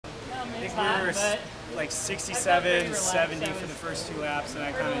think we were like 67, 70 for the first 2 laps, and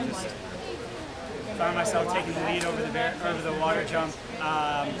I kind of just found myself taking the lead over the water jump.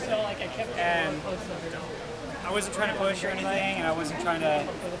 And I wasn't trying to push or anything, and I wasn't trying to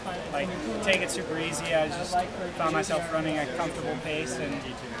like take it super easy. I just found myself running at a comfortable pace, and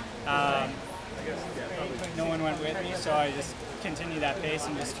no one went with me, so I just continued that pace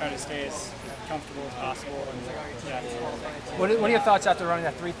and just try to stay as comfortable as possible. And, yeah. What are your thoughts after running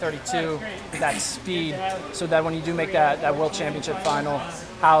that 3:32, that speed, so that when you do make that World Championship final,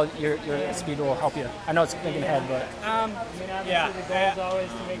 how your speed will help you? I know it's thinking ahead, but yeah, I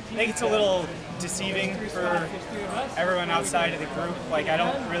think it's a little deceiving for everyone outside of the group. Like, I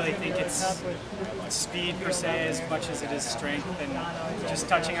don't really think it's speed per se as much as it is strength and just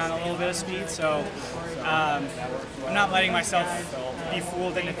touching on a little bit of speed. So I'm not letting myself be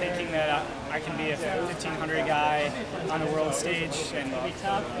fooled into thinking that I can be a 1500 guy on a world stage and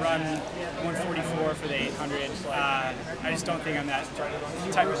run 144 for the 800. I just don't think I'm that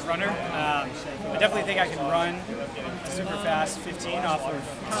type of runner. I definitely think I can run a super fast 15 off of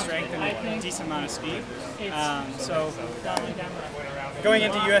strength and a decent amount of speed. So going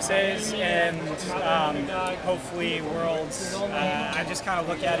into USAs and hopefully Worlds, I just kind of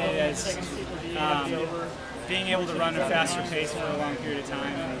look at it as being able to run a faster pace for a long period of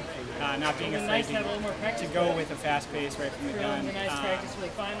time, and not being afraid to go with a fast pace right from the gun,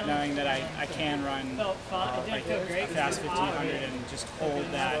 knowing that I can run like a fast 1500 and just hold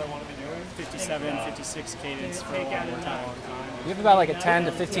that 57, 56 cadence for a long time. You have about like a 10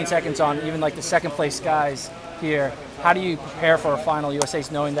 to 15 seconds on even like the second place guys here. How do you prepare for a final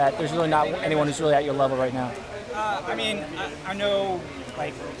USA's knowing that there's really not anyone who's really at your level right now? I mean, I know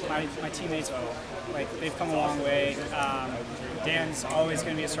like my teammates, like they've come a long way. Dan's always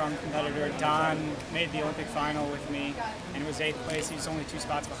going to be a strong competitor. Don made the Olympic final with me and was 8th place. He was only 2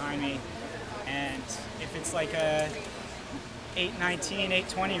 spots behind me. And if it's like a 8:19,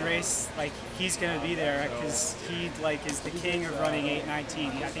 8:20 race, like he's going to be there because he like is the king of running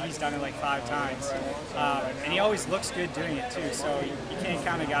 8:19. I think he's done it like 5 times, and he always looks good doing it too. So you can't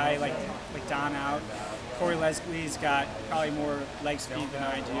count a guy like Don out. Corey Leslie's got probably more leg speed than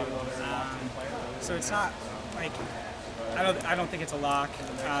I do, so it's not like I don't think it's a lock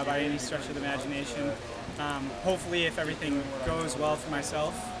by any stretch of the imagination. Hopefully, if everything goes well for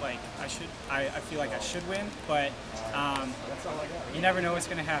myself, like I feel like I should win, but you never know what's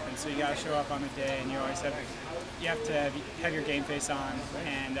going to happen. So you got to show up on the day, and you have to have your game face on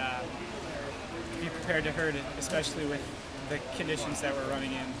and be prepared to hurt it, especially with the conditions that we're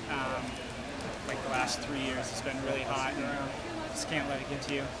running in. Like the last 3 years, it's been really hot, and just can't let it get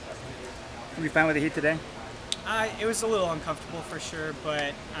to you. Were you fine with the heat today? It was a little uncomfortable for sure,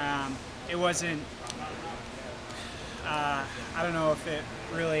 but it wasn't. I don't know if it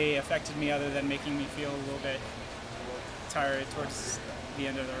really affected me other than making me feel a little bit tired towards the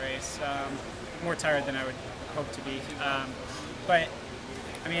end of the race. More tired than I would hope to be. But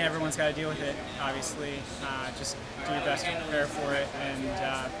I mean, everyone's got to deal with it, obviously. Just do your best to prepare for it and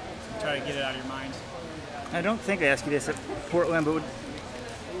try to get it out of your mind. I don't think I asked you this at Portland, but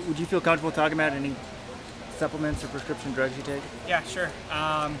would you feel comfortable talking about any supplements or prescription drugs you take? Yeah, sure.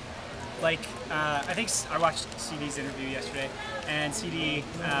 I think I watched CD's interview yesterday, and CD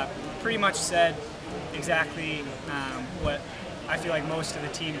pretty much said exactly what I feel like most of the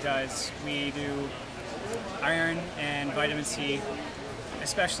team does. We do iron and vitamin C,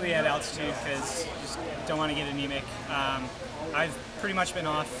 especially at altitude, because you just don't want to get anemic. I've pretty much been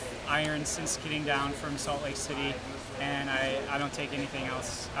off iron since getting down from Salt Lake City, and I don't take anything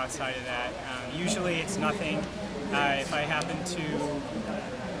else outside of that. Usually it's nothing. If I happen to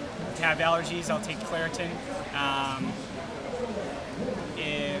have allergies, I'll take Claritin.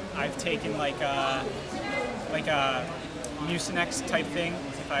 If I've taken like a Mucinex type thing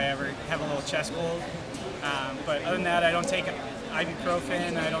if I ever have a little chest cold. But other than that, I don't take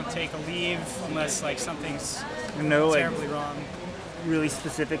ibuprofen. I don't take Aleve unless like something's terribly wrong. Really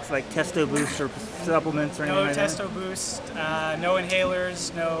specifics like Testo Boost or supplements or anything like that? No Testo Boost, no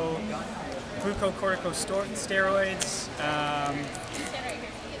inhalers, no glucocorticosteroids,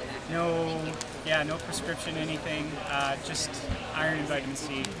 no prescription anything, just iron and vitamin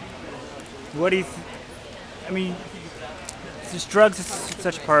C. What do you, I mean, just drugs is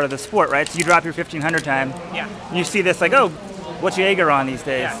such a part of the sport, right? So you drop your 1500 time. Yeah. And you see this like, oh, what's Jager on these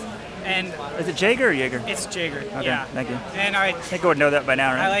days? Yeah. And is it Jager or Jager? It's Jager. Okay, yeah. Thank you. And I think I would know that by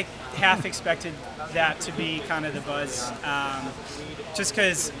now, right? I like half expected that to be kind of the buzz, just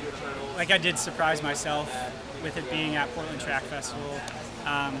because, like, I did surprise myself with it being at Portland Track Festival.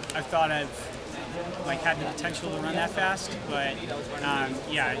 I've thought of like had the potential to run that fast, but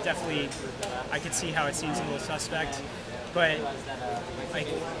yeah, definitely I could see how it seems a little suspect. But like,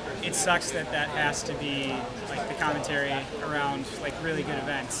 it sucks that that has to be like the commentary around like really good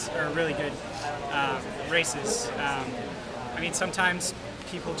events or really good races. I mean, sometimes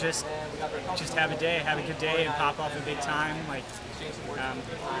people just have a good day, and pop off a big time. Like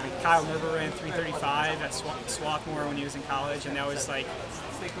Kyle Merber ran 3:35 at Swarthmore when he was in college, and that was like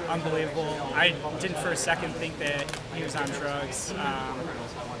unbelievable. I didn't for a second think that he was on drugs.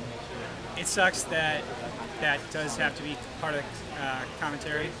 It sucks that that does have to be part of the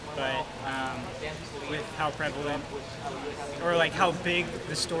commentary, but with how prevalent or like how big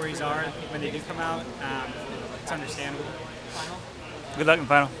the stories are when they do come out, it's understandable. Good luck in the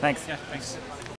final. Thanks. Yeah, thanks.